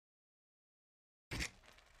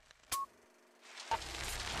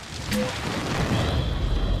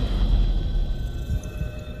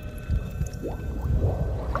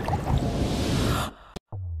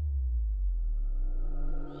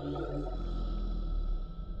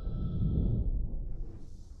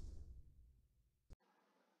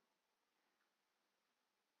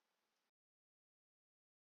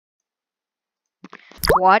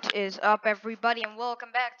What is up, everybody, and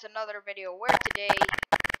welcome back to another video where today,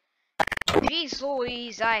 jeez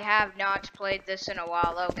Louise, I have not played this in a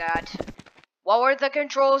while. Oh god. What were the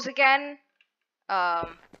controls again? Oh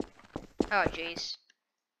jeez.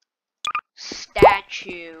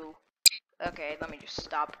 Statue. Okay, let me just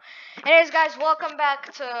stop. Anyways, guys, welcome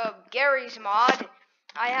back to Gary's mod.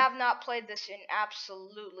 I have not played this in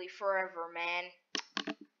absolutely forever, man.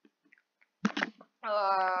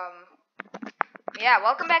 Yeah,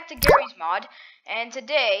 welcome back to Gary's mod, and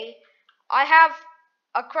today I have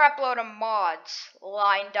a crap load of mods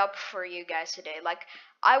lined up for you guys today. Like,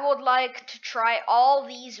 I would like to try all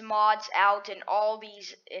these mods out in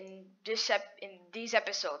these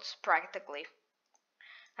episodes practically.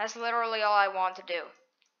 That's literally all I want to do.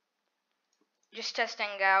 Just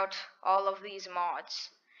testing out all of these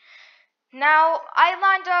mods. Now, I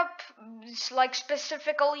lined up like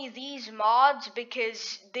specifically these mods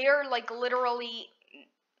because they're like literally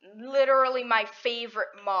my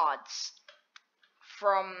favorite mods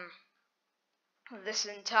from this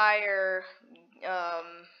entire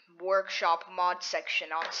workshop mod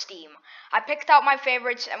section on Steam. I picked out my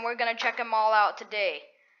favorites and we're gonna check them all out today.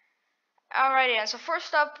 Alrighty then, so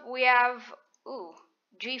first up we have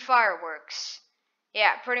G fireworks.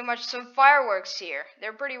 Yeah, pretty much some fireworks here.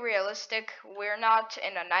 They're pretty realistic. We're not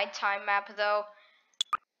in a nighttime map though.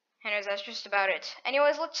 Anyways, that's just about it.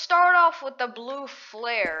 Anyways, let's start off with the blue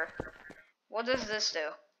flare. What does this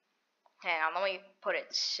do? Hang on, let me put it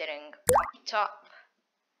sitting up top.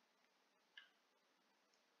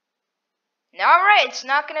 Alright, it's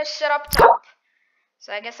not gonna sit up top.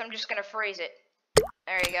 So I guess I'm just gonna freeze it.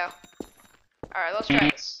 There you go. Alright, let's try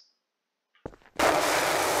this.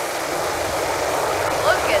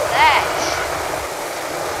 Look at that!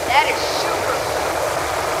 That is super cool.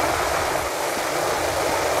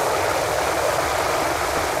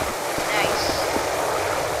 Nice.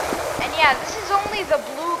 And yeah, this is only the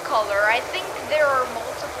blue color. I think there are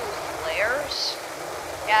multiple flares.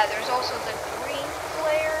 Yeah, there's also the green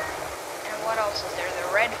flare. And what else is there?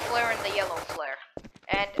 The red flare and the yellow flare.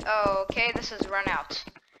 And, oh, okay, this is run out.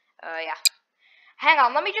 Yeah. Hang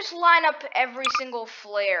on, let me just line up every single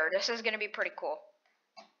flare. This is gonna be pretty cool.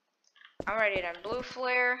 Alrighty then, blue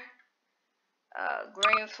flare,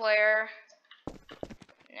 green flare,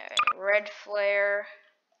 red flare,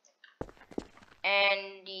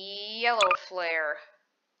 and yellow flare.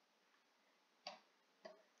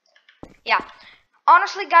 Yeah.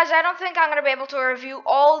 Honestly, guys, I don't think I'm gonna be able to review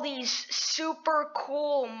all these super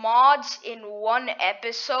cool mods in one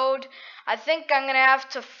episode. I think I'm gonna have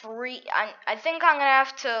to I think I'm gonna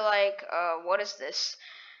have to like what is this?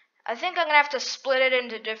 I think I'm gonna have to split it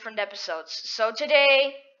into different episodes. So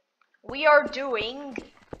today we are doing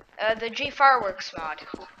the G fireworks mod.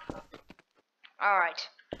 All right,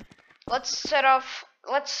 let's set off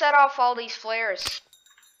all these flares.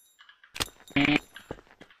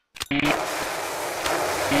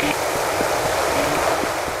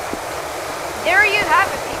 There you have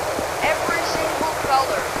it, people. Every single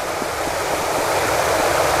color.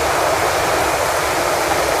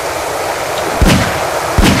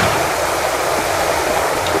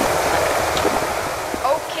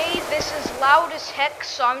 Okay, this is loud as heck,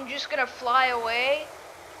 so I'm just gonna fly away.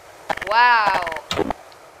 Wow.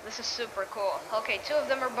 This is super cool. Okay, 2 of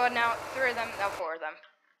them are budding out, 3 of them, now 4 of them.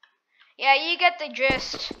 Yeah, you get the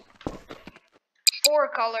gist. 4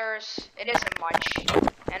 colors, it isn't much.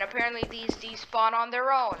 And apparently these despawn on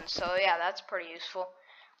their own, so yeah, that's pretty useful.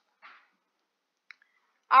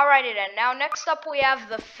 Alrighty then, now next up we have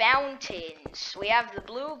the fountains. We have the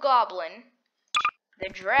blue goblin, the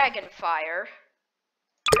dragon fire,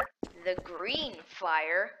 the green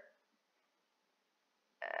fire.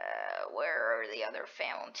 Where are the other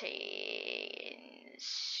fountains?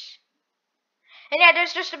 And yeah,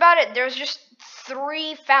 there's just about it. There's just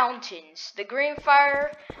 3 fountains. The green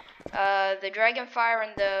fire, the dragon fire,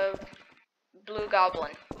 and the blue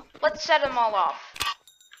goblin. Let's set them all off.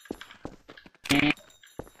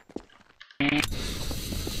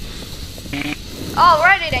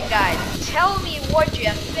 Alrighty then, guys. Tell me what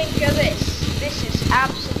you think of this. This is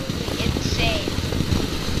absolutely insane.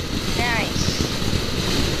 Nice.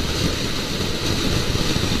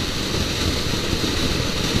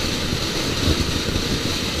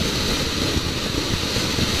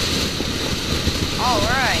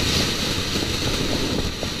 Alright.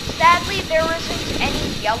 Sadly, there isn't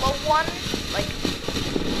any yellow one. Like,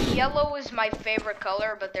 yellow is my favorite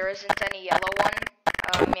color, but there isn't any yellow one.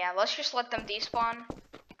 Yeah, let's just let them despawn.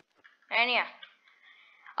 And yeah.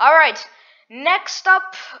 Alright. Next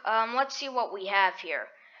up, let's see what we have here.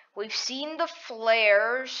 We've seen the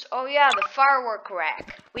flares. Oh yeah, the firework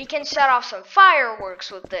rack. We can set off some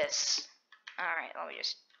fireworks with this. Alright, let me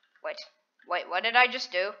just... Wait, what did I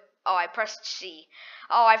just do? Oh, I pressed C.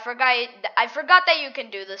 Oh, I forgot that you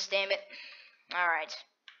can do this, damn it. Alright.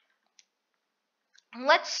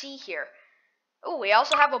 Let's see here. Oh, we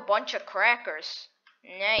also have a bunch of crackers.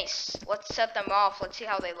 Nice. Let's set them off. Let's see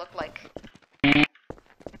how they look like.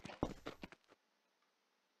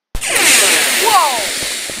 Whoa!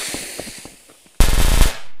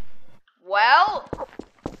 Well,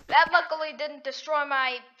 that luckily didn't destroy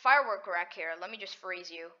my firework rack here. Let me just freeze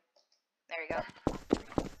you. There you go.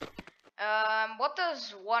 What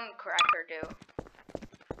does one cracker do?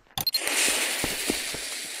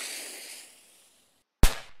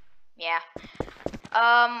 Yeah.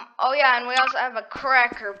 Oh yeah, and we also have a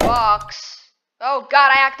cracker box. Oh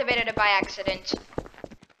god, I activated it by accident.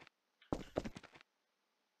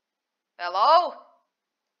 Hello?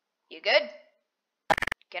 You good?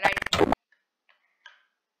 Can I...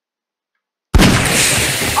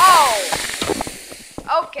 Oh!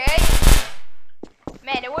 Okay.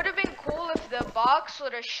 Man, it would have been cool if the box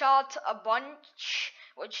would have shot a bunch,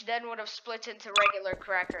 which then would have split into regular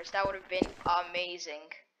crackers. That would have been amazing.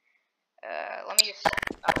 Let me just...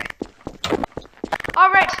 Okay.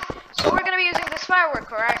 Alright, so we're gonna be using this firework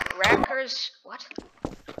rackers... What?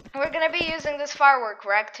 We're gonna be using this firework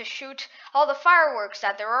rack to shoot all the fireworks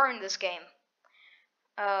that there are in this game.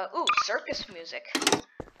 Ooh, circus music.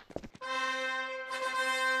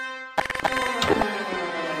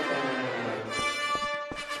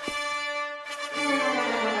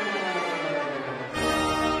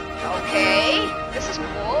 Okay, this is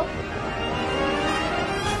cool.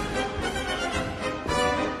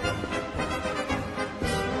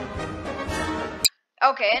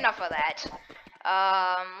 Okay, enough of that.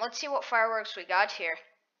 Let's see what fireworks we got here.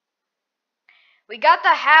 We got the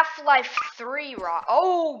Half-Life 3 rocket.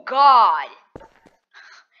 Oh god!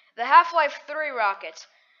 The Half-Life 3 rockets.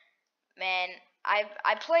 Man,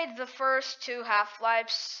 I played the first two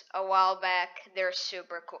Half-Lives a while back. They're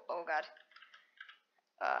super cool. Oh god.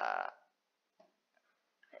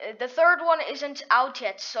 The third one isn't out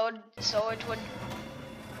yet, so it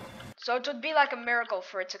would be like a miracle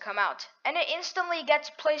for it to come out. And it instantly gets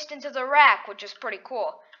placed into the rack, which is pretty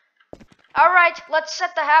cool. Alright, let's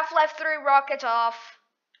set the Half-Life 3 rocket off.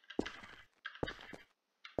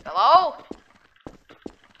 Hello?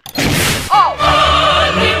 Oh!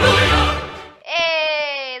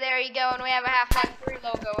 Hey, there you go, and we have a Half-Life 3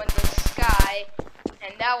 logo in the sky.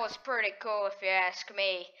 And that was pretty cool if you ask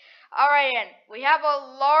me. Alright then, we have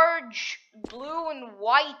a large blue and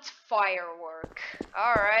white firework.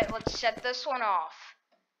 Alright, let's set this one off.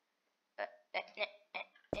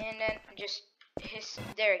 And then just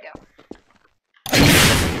there you go.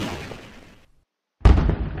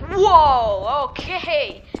 Whoa,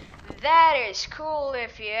 okay. That is cool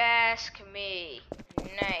if you ask me.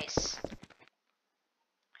 Nice.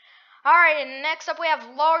 Alright, and next up we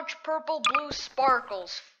have large purple blue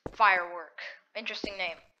sparkles firework. Interesting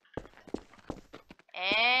name.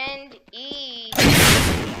 And E.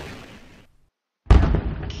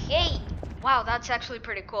 Okay. Wow, that's actually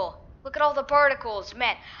pretty cool. Look at all the particles.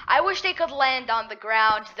 Man, I wish they could land on the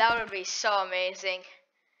ground. That would be so amazing.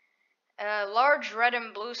 Large red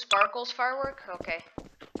and blue sparkles firework? Okay.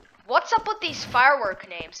 What's up with these firework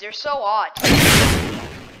names? They're so odd.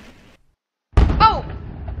 Oh!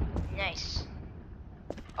 Nice.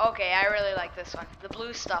 Okay, I really like this one. The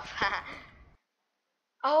blue stuff.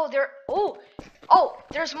 Oh,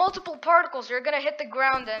 there's multiple particles. They're gonna hit the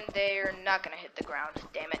ground and they're not gonna hit the ground.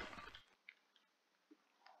 Damn it.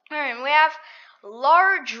 Alright, we have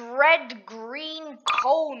large red green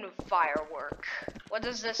cone firework. What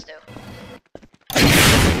does this do?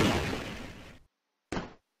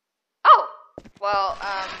 Oh! Well,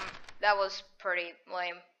 that was pretty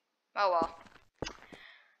lame. Oh well.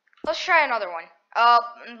 Let's try another one.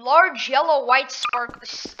 Large yellow white spark.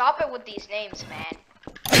 Stop it with these names, man.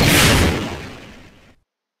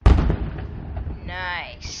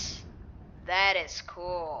 Nice. That is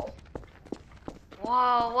cool.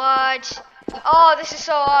 Whoa, what? Oh, this is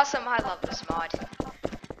so awesome. I love this mod.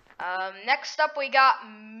 Next up we got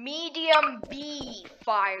medium B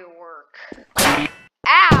firework.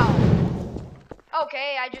 Ow!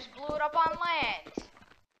 Okay, I just blew it up on land.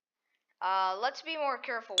 Let's be more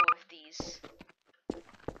careful with these.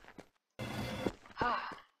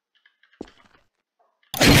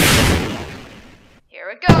 Here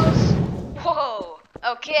it goes. Whoa,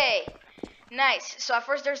 okay. Nice. So at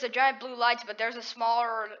first there's the giant blue lights, but there's a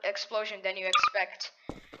smaller explosion than you expect.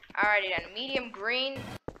 Alrighty then, medium green.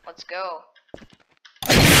 Let's go.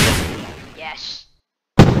 Yes.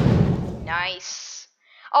 Nice.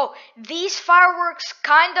 Oh, these fireworks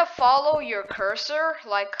kind of follow your cursor,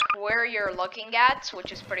 like where you're looking at,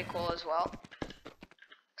 which is pretty cool as well.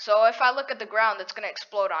 So if I look at the ground, it's gonna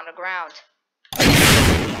explode on the ground.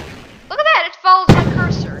 Look at that, it follows my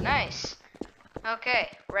cursor. Nice.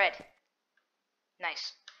 Okay, red.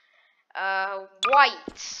 Nice.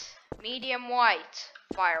 White. Medium white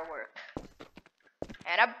firework.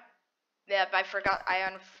 And yep, I forgot. I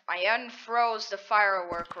unfroze the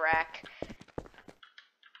firework rack.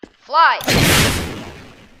 Fly.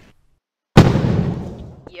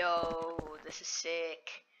 Yo, this is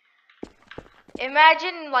sick.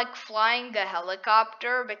 Imagine like flying the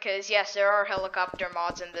helicopter, because yes, there are helicopter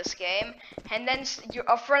mods in this game, and then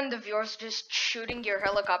a friend of yours just shooting your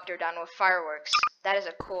helicopter down with fireworks. That is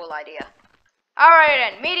a cool idea. Alright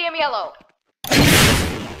then, medium yellow.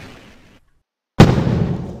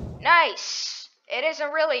 Nice. It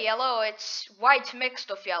isn't really yellow, it's white mixed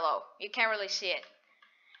with yellow. You can't really see it.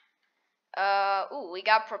 Ooh, we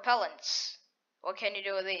got propellants. What can you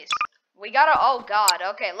do with these? We gotta, oh god,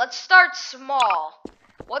 okay, let's start small.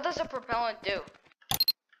 What does a propellant do?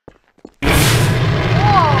 Whoa!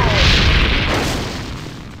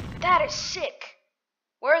 That is sick.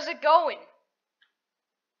 Where is it going?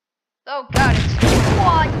 Oh god, it's,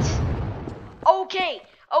 what?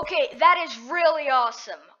 Okay, that is really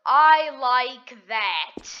awesome. I like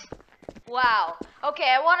that. Wow. Okay,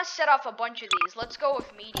 I want to set off a bunch of these. Let's go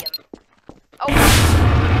with medium. Oh.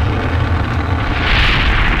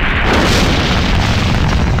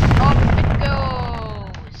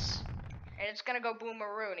 It's gonna go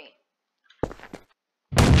boomaroony.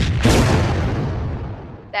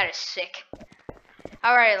 That is sick.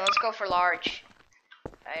 Alright, let's go for large.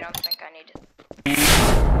 I don't think I need it.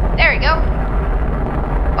 There we go.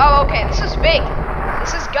 Oh, okay, this is big.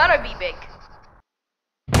 This is gonna be big.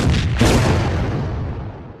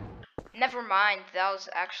 Never mind, that was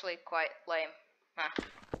actually quite lame. Huh.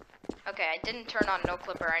 Okay, I didn't turn on no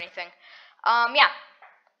clip or anything. Yeah.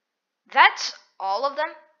 That's all of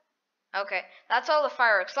them. Okay, that's all the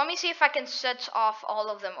fireworks. Let me see if I can set off all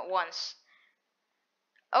of them at once.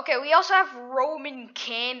 Okay, we also have Roman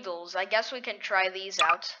candles. I guess we can try these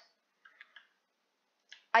out.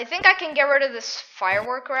 I think I can get rid of this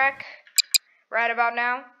firework rack right about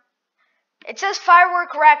now. It says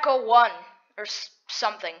firework rack 01 or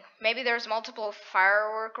something. Maybe there's multiple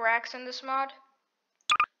firework racks in this mod.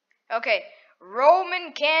 Okay,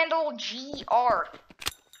 Roman candle GR.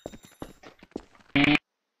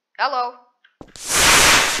 Hello.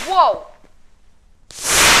 Whoa.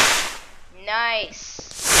 Nice.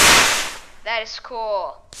 That is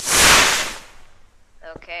cool.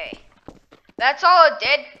 Okay. That's all it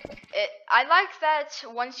did. I like that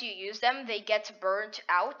once you use them, they get burnt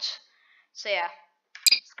out. So yeah,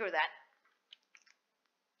 screw that.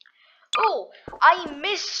 Oh, I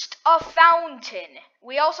missed a fountain.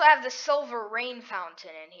 We also have the silver rain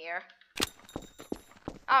fountain in here.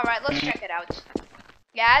 Alright, let's check it out.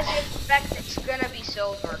 Yeah, as you expect, it's gonna be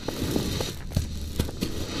silver.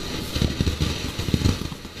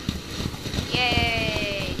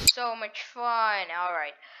 Yay! So much fun.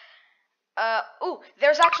 Alright. Ooh,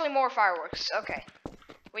 there's actually more fireworks. Okay.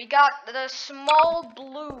 We got the small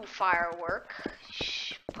blue firework.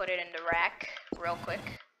 Put it in the rack real quick.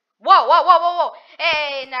 Whoa, whoa, whoa, whoa, whoa!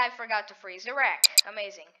 Hey, and I forgot to freeze the rack.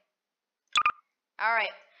 Amazing.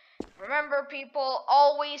 Alright. Remember, people,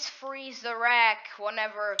 always freeze the rack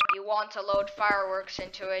whenever you want to load fireworks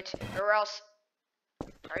into it, or else...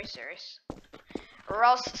 Are you serious? Or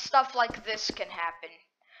else stuff like this can happen.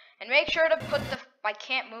 And make sure to put the... I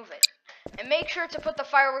can't move it. And make sure to put the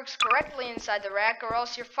fireworks correctly inside the rack, or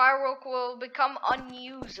else your firework will become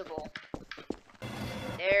unusable.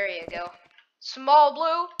 There you go. Small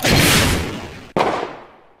blue.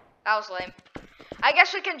 That was lame. I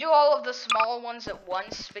guess we can do all of the small ones at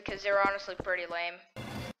once, because they're honestly pretty lame.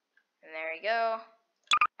 And there you go.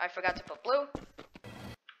 I forgot to put blue.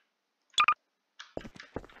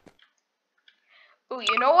 Ooh,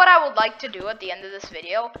 you know what I would like to do at the end of this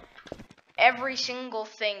video? Every single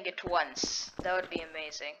thing at once. That would be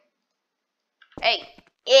amazing. Hey,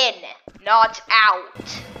 in, not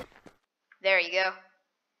out. There you go.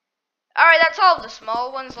 Alright, that's all of the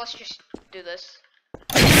small ones. Let's just do this.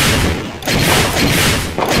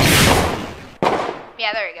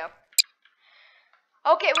 Yeah, there you go.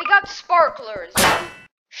 Okay, we got sparklers.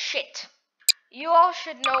 Shit. You all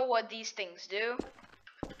should know what these things do.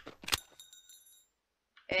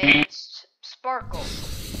 It's sparkles.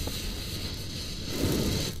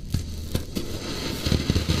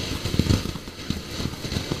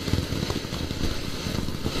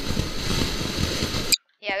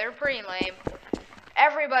 Yeah, they're pretty lame.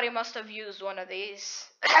 everybody must have used one of these.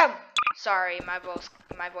 Sorry, my voice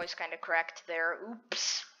kind of cracked there.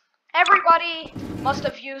 Oops. Everybody must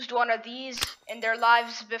have used one of these in their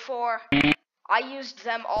lives before. I used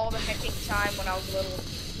them all the hecking time when I was little.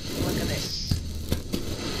 Look at this.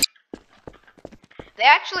 They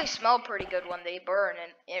actually smell pretty good when they burn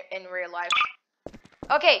in real life.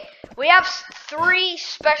 Okay, we have 3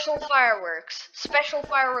 special fireworks. Special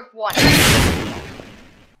firework 1.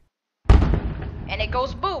 And it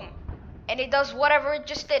goes boom. And it does whatever it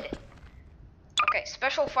just did. Okay,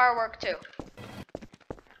 special firework 2.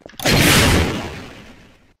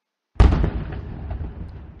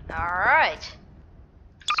 Alright.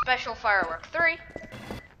 Special firework 3.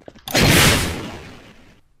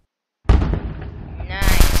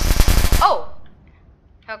 Nice. Oh!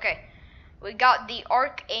 Okay. We got the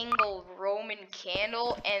Archangel Roman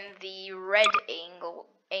candle and the Red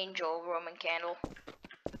Angel Roman candle.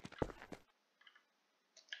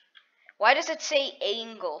 Why does it say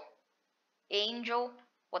angel? Angel?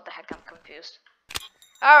 What the heck, I'm confused.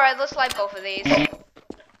 Alright, let's light both of these.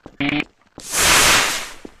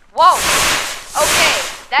 Whoa! Okay,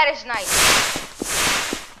 that is nice.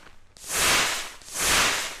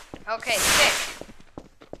 Okay, sick.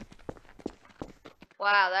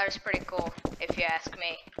 Wow, that is pretty cool, if you ask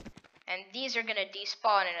me. And these are gonna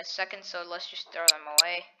despawn in a second, so let's just throw them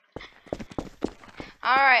away.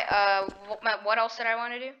 Alright, what else did I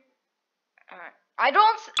want to do? Alright. I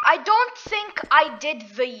don't think I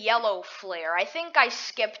did the yellow flare. I think I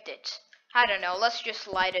skipped it. I don't know, let's just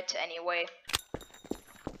light it anyway.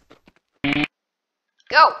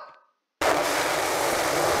 Go!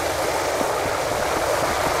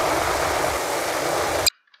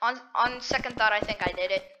 On second thought, I think I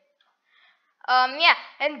did it. Yeah,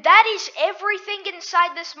 and that is everything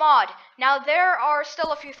inside this mod. Now, there are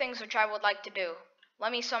still a few things which I would like to do.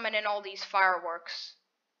 Let me summon in all these fireworks.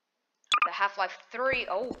 The Half-Life 3,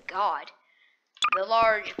 oh god. The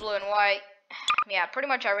large blue and white. Yeah, pretty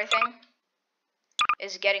much everything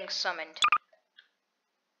is getting summoned.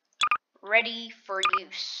 Ready for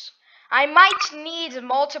use. I might need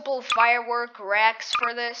multiple firework racks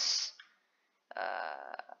for this.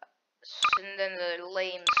 And then the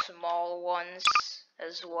lame small ones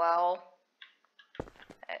as well.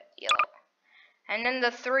 Yellow. And then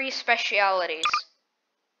the 3 specialities.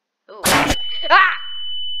 Ooh. Ah!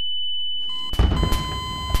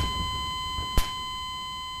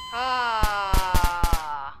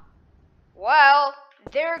 Ah. Well,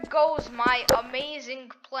 there goes my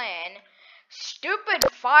amazing plan.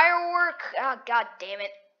 Stupid firework. Ah, god damn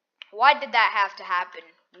it. Why did that have to happen?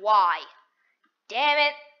 Why? Damn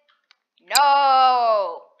it.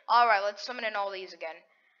 No! Alright, let's summon in all these again.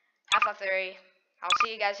 Half-Life 3. I'll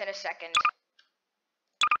see you guys in a second.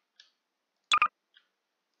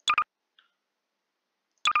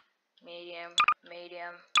 Medium,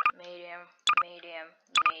 medium, medium, medium,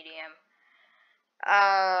 medium.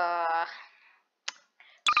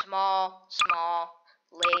 Small, small,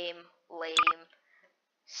 lame, lame.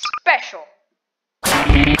 Special.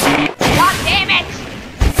 God damn it!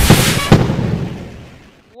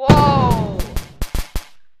 Whoa!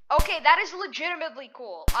 Okay, that is legitimately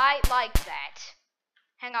cool. I like that.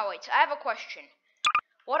 Hang on, wait. I have a question.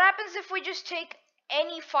 What happens if we just take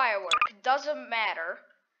any firework? Doesn't matter.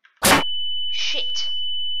 Shit.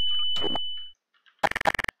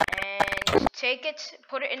 And take it,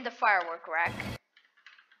 put it in the firework rack.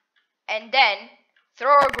 And then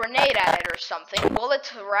throw a grenade at it or something. Will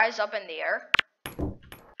it rise up in the air?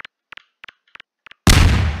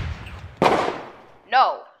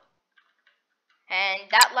 No. And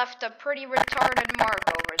that left a pretty retarded mark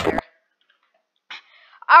over there.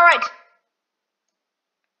 Alright.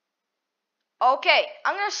 Okay,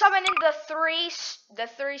 I'm gonna summon in the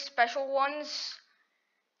three special ones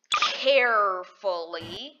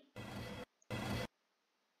carefully.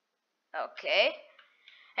 Okay.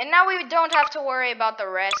 And now we don't have to worry about the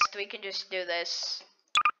rest. We can just do this.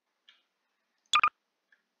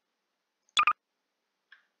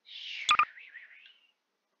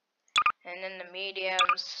 And then the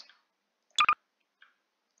mediums.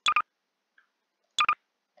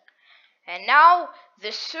 And now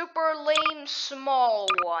the super lame small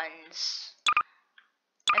ones.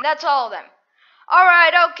 And that's all of them.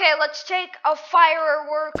 Alright, okay, let's take a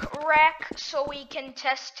firework rack so we can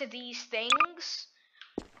test these things.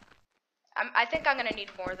 I think I'm gonna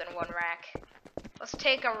need more than one rack. Let's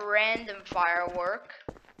take a random firework.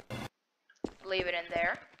 Leave it in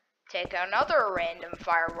there. Take another random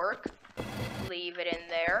firework. Leave it in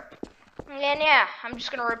there. And yeah, I'm just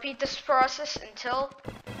gonna repeat this process until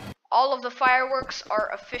all of the fireworks are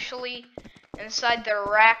officially inside their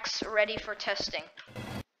racks ready for testing.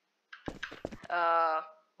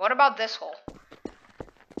 What about this hole?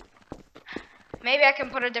 Maybe I can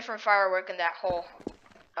put a different firework in that hole.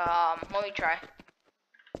 Let me try.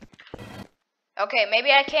 Okay,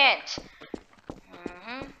 maybe I can't.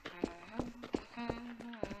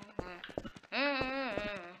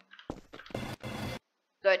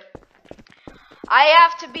 Good. I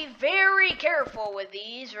have to be very careful with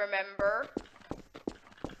these, remember?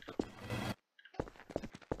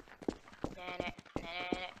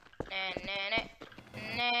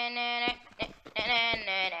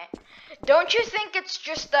 Don't you think it's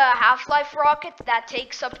just the Half-Life rocket that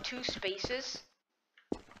takes up 2 spaces?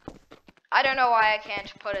 I don't know why I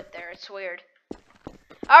can't put it there, it's weird.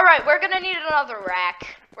 Alright, we're gonna need another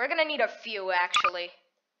rack. We're gonna need a few, actually.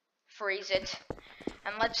 Freeze it.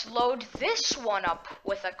 And let's load this one up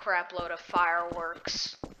with a crap load of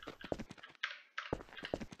fireworks.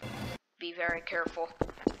 Be very careful.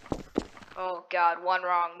 Oh god, one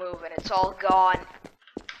wrong move and it's all gone.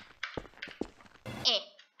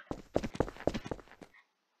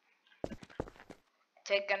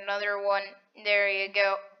 Take another one. There you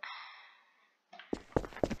go.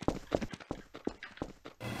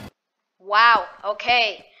 Wow,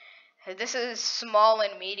 okay. This is small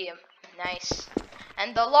and medium. Nice.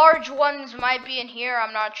 And the large ones might be in here,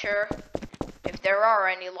 I'm not sure. If there are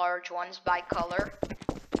any large ones by color.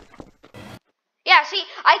 Yeah, see,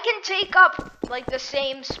 I can take up, like, the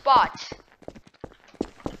same spot.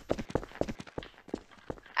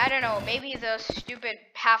 I don't know, maybe the stupid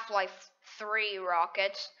Half-Life 3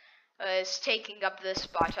 rocket is taking up this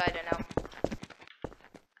spot, I don't know.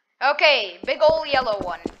 Okay, big ol' yellow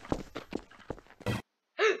one.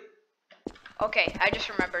 Okay, I just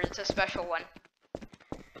remembered, it's a special one.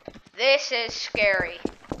 This is scary.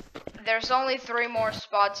 There's only 3 more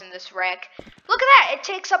spots in this rack. Look at that, it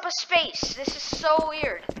takes up a space. This is so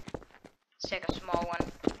weird. Let's take a small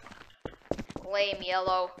one. Lame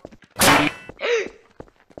yellow.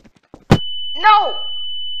 No!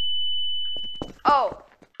 Oh.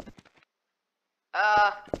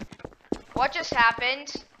 What just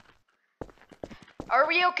happened? Are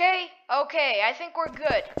we okay? Okay, I think we're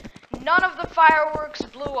good. None of the fireworks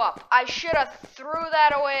blew up. I should have threw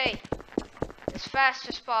that away as fast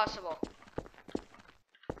as possible.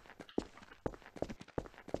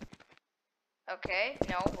 Okay,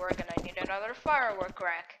 no, we're gonna need another firework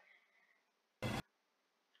rack.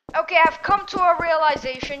 Okay, I've come to a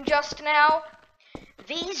realization just now.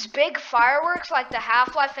 These big fireworks, like the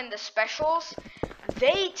Half-Life and the specials,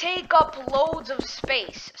 they take up loads of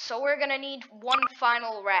space. So we're gonna need one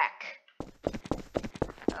final rack.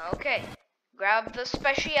 Okay, grab the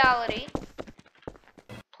speciality,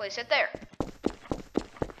 place it there.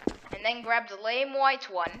 And then grab the lame white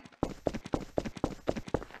one.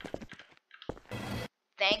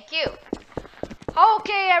 Thank you.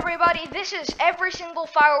 Okay, everybody, this is every single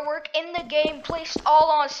firework in the game placed all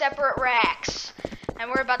on separate racks. And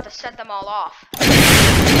we're about to set them all off.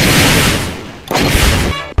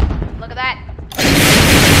 Look at that.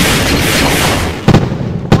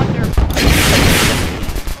 Wonderful.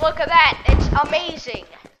 Look at that, it's amazing.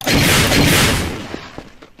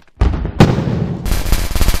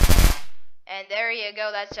 And there you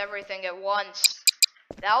go, that's everything at once.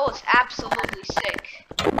 That was absolutely sick.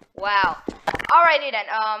 Wow. Alrighty then,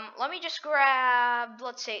 let me just grab,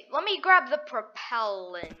 let me grab the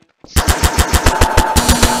propellant.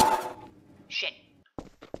 Shit.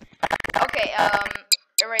 Okay,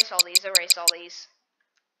 erase all these.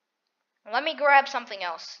 Let me grab something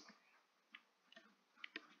else.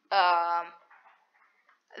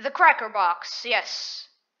 The cracker box, yes.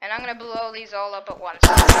 And I'm gonna blow these all up at once.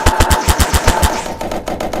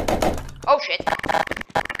 Oh shit.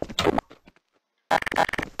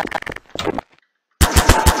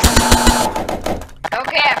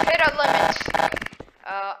 Okay, I've hit a limit.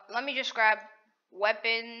 Let me just grab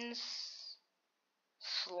weapons,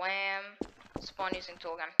 slam, spawn using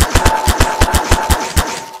tool gun.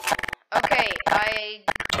 Okay, I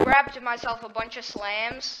grabbed myself a bunch of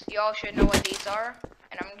slams. You all should know what these are.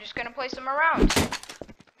 And I'm just gonna place them around.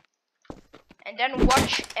 And then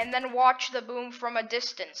watch the boom from a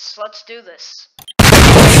distance. Let's do this.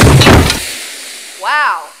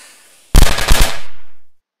 Wow.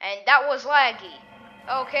 And that was laggy.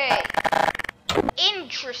 Okay.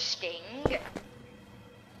 Interesting.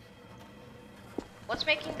 What's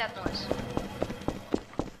making that noise?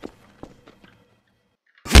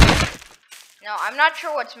 No, I'm not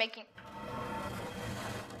sure what's making...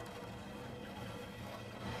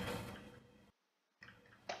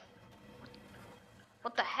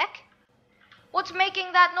 What the heck? What's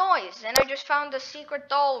making that noise? And I just found a secret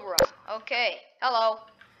doll room. Okay, hello.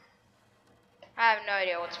 I have no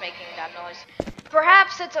idea what's making that noise.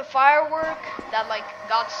 Perhaps it's a firework that like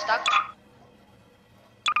got stuck.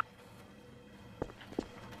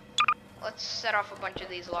 Let's set off a bunch of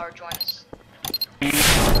these large ones. Let's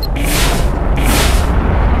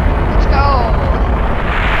go.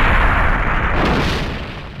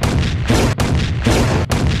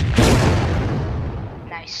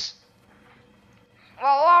 Nice.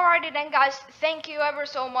 Well, alrighty then, guys. Thank you ever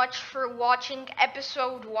so much for watching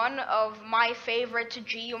episode 1 of my favorite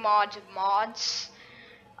GMOD mods.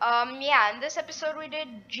 Yeah, in this episode we did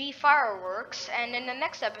G Fireworks, and in the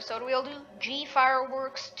next episode we'll do G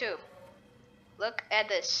Fireworks 2. Look at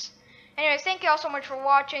this. Anyways, thank you all so much for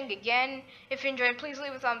watching. Again, if you enjoyed, please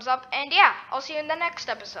leave a thumbs up, and yeah, I'll see you in the next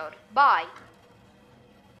episode. Bye.